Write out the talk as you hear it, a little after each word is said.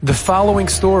The following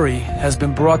story has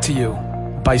been brought to you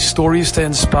by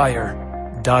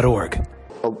StoriesToInspire.org.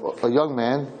 A young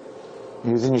man,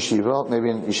 he was in yeshiva,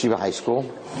 maybe in yeshiva high school,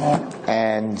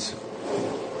 and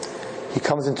he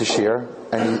comes into shir,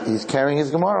 and he's carrying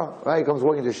his Gemara, right? He comes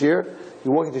walking to shir,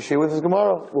 with his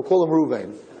Gemara. We'll call him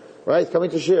Ruvain, right? He's coming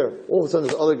to shir. All of a sudden,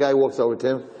 this other guy walks over to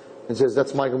him and says,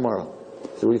 "That's my Gemara." He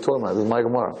said, "What are you talking about? This is my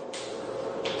Gemara."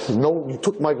 He says, "No, you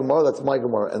took my Gemara, that's my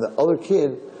Gemara." And the other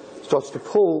kid starts to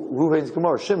pull Ruvain's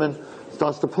Gemara. Shimon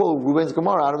starts to pull Ruvain's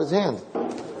Gemara out of his hand.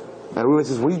 And Reuven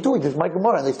says, "What are you doing? This is my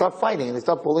Gemara." And they start fighting, and they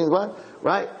start pulling the Gemara,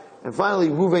 right? And finally,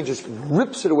 Reuven just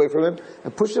rips it away from him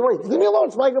and pushes it away. "Leave me alone,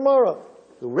 it's my Gemara."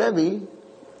 The Rebbe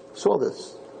saw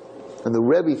this. And the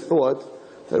Rebbe thought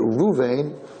that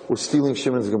Reuven was stealing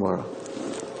Shimon's Gemara.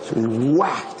 So he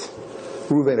whacked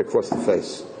Reuven across the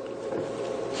face.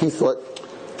 He thought,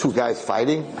 two guys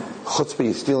fighting, chutzpah,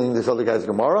 he's stealing this other guy's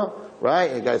Gemara,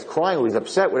 right? And the guy's crying or he's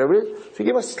upset, whatever it is. So he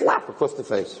gave him a slap across the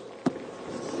face.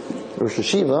 Rosh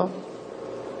Hashiva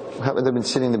happened to have been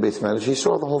sitting in the basement. She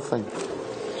saw the whole thing.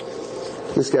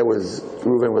 This guy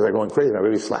Reuven was like going crazy. I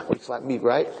really slapped me,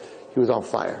 right? He was on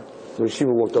fire. So Rosh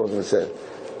Hashiva walked over to him and said,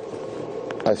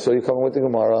 "I saw you coming with the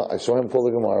Gemara. I saw him pull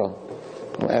the Gemara.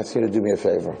 I'm asking you to do me a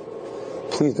favor.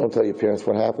 Please don't tell your parents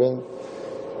what happened.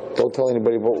 Don't tell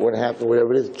anybody about what happened,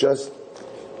 whatever it is. Just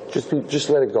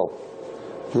let it go.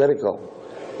 Let it go.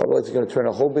 Otherwise it's going to turn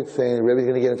a whole big thing. The Rebbe's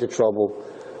going to get into trouble.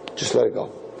 Just let it go."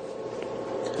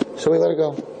 So we let it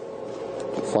go.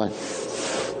 Fine.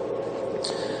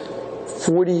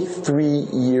 43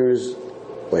 years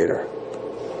later,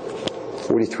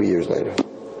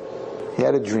 he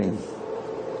had a dream.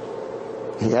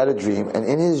 And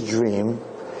in his dream,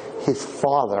 his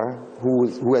father,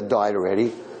 who had died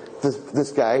already,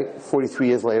 this guy, 43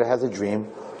 years later, has a dream,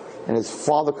 and his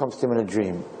father comes to him in a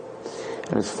dream.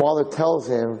 And his father tells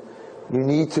him, you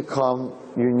need to come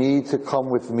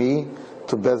with me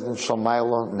to Beis Din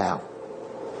Shamayla now.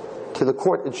 To the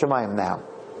court in Shemayim now.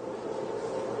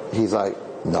 He's like,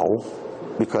 no,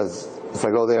 because if I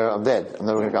go there, I'm dead. I'm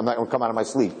not going to come out of my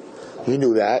sleep. He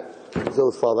knew that. He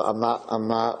told his father, I'm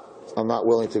not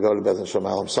willing to go to Beis Din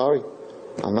Shamayla. I'm sorry.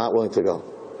 I'm not willing to go.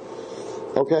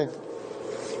 Okay.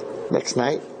 Next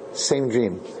night, same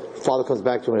dream. Father comes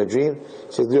back to him in a dream.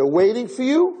 He says, they're waiting for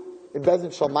you in Beis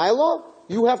Din Shamayla.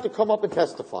 You have to come up and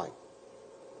testify.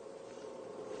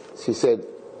 So he said,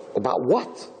 about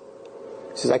what?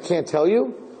 He says, I can't tell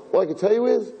you. All I can tell you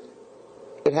is,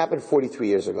 it happened 43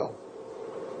 years ago.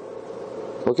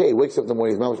 Okay, he wakes up in the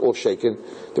morning, his mouth is all shaken.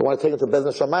 They want to take him to Beis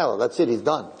Din Shamayla. That's it, he's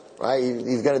done. Right?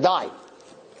 He's going to die.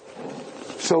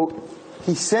 So,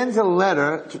 he sends a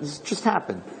letter, this just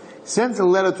happened. He sends a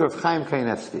letter to Rav Chaim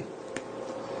Kanievsky.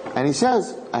 And he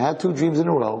says, I had 2 dreams in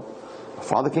a row. My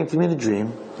father came to me in a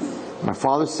dream. My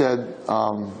father said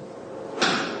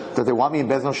that they want me in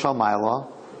Beis Din Shamayla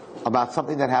about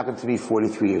something that happened to me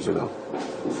 43 years ago.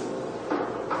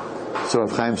 So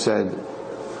Rav Chaim said,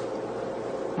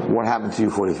 what happened to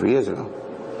you 43 years ago?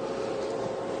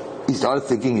 He started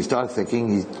thinking. He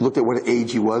looked at what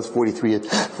age he was, 43 years.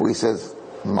 He says,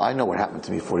 I know what happened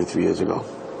to me 43 years ago.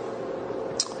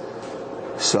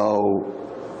 So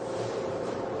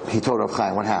he told Rav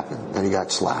Chaim what happened, that he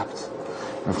got slapped.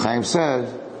 Rav Chaim said,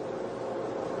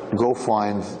 go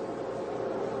find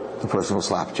the person who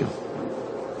slapped you.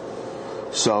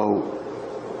 So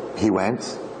he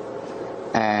went,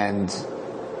 and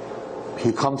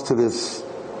he comes to this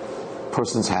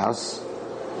person's house,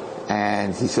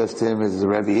 and he says to him, is the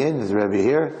Rebbe in? Is the Rebbe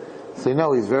here? He said,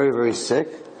 no, he's very, very sick,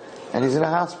 and he's in a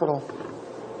hospital.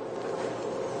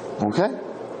 Okay?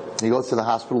 He goes to the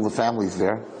hospital, the family's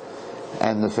there,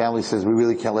 and the family says, we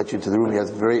really can't let you into the room. He has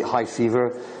very high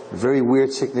fever, very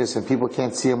weird sickness, and people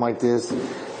can't see him like this.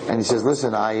 And he says,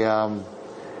 listen, I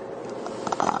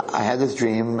had this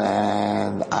dream,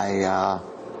 and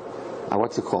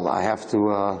what's it called? I have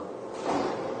to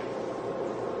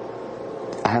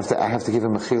give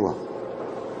him mechila.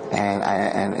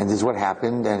 And this is what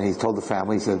happened, and he told the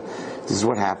family, he said, this is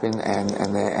what happened, and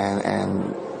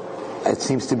it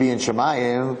seems to be in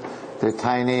Shemayim, they're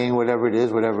tining, whatever it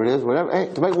is. Hey,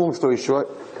 to make a long story short,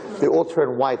 they all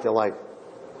turn white. They're like,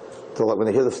 when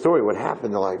they hear the story, what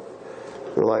happened, they're like,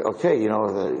 okay,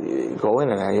 go in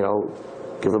and,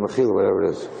 give him a mechila, whatever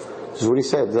it is. This is what he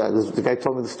said. The guy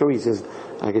told me the story. He says,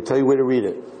 I can tell you where to read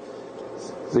it.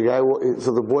 So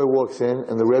the boy walks in,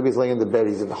 and the Rebbe's laying in the bed.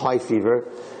 He's in high fever,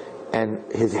 and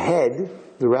his head,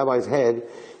 the rabbi's head,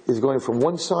 is going from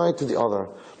one side to the other.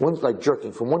 Like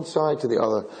jerking from one side to the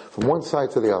other, from one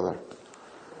side to the other.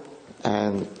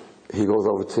 And he goes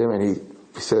over to him, and he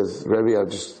says, Rebbe,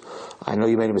 I know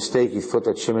you made a mistake. You thought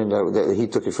that Shimon, that he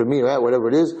took it from me, right? Whatever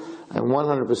it is. I'm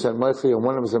 100% Meichel, I'm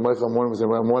 100% Meichel, I'm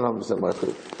 100%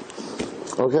 Meichel.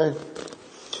 Okay?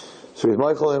 So he's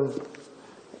Meichel him,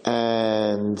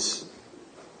 and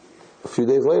a few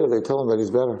days later they tell him that he's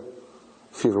better.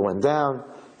 Fever went down,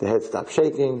 the head stopped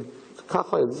shaking.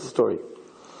 Kachai, this is the story.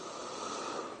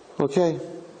 Okay.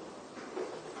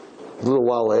 A little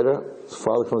while later, his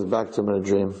father comes back to him in a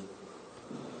dream,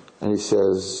 and he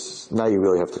says, now you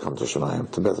really have to come to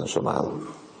Shemayim, to Beth and Shemayim.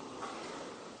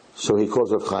 So he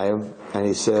calls Rav Chaim, and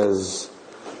he says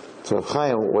to Rav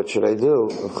Chaim, what should I do?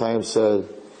 Rav Chaim said,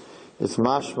 it's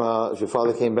mashma, if your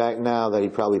father came back now, that he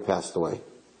probably passed away.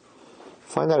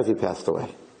 Find out if he passed away.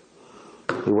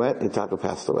 He went, Itaka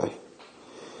passed away.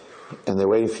 And they're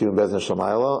waiting for you in Beth and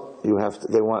Shemayim. You have to,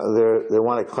 they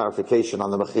want a clarification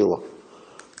on the Mechila.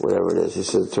 Whatever it is. He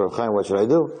said to Rav Chaim, what should I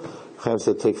do? Rav Chaim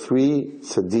said, take 3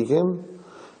 tzaddikim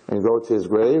and go to his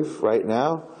grave right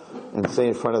now and say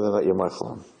in front of them that you're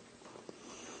Meichel him.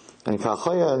 And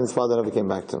Kachaya and his father never came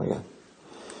back to him again.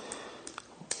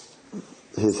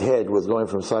 His head was going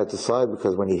from side to side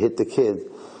because when he hit the kid,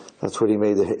 that's what he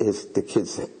made the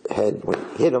kid's head. When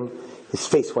he hit him, his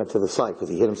face went to the side because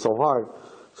he hit him so hard.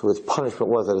 So his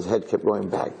punishment was that his head kept going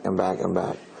back and back and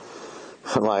back.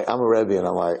 I'm a Rebbe, and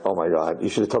I'm like, oh my God, you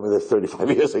should have told me this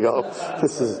 35 years ago.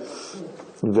 This is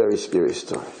a very scary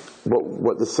story.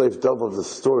 What the safe dove of the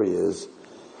story is,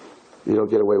 you don't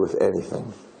get away with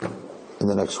anything in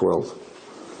the next world.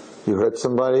 You hurt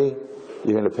somebody,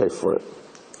 you're going to pay for it.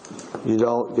 You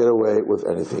don't get away with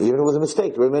anything. Even if it was a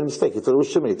mistake, you made a mistake, you thought it was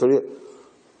Shimon,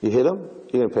 you hit him,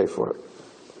 you're going to pay for it.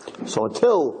 So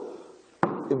until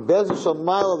in Bezer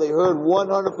Shamayla they heard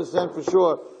 100% for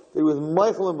sure that he was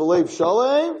Meichel and Belev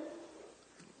Shalem,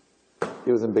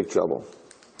 he was in big trouble.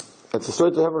 It's a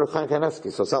story to have Rav Chaim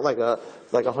Kanievsky, so it's not like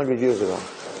 100 years ago.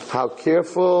 How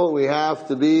careful we have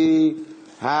to be,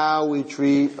 how we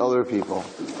treat other people.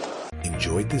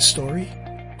 Enjoyed this story?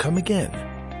 Come again.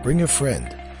 Bring a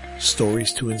friend.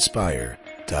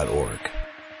 StoriesToInspire.org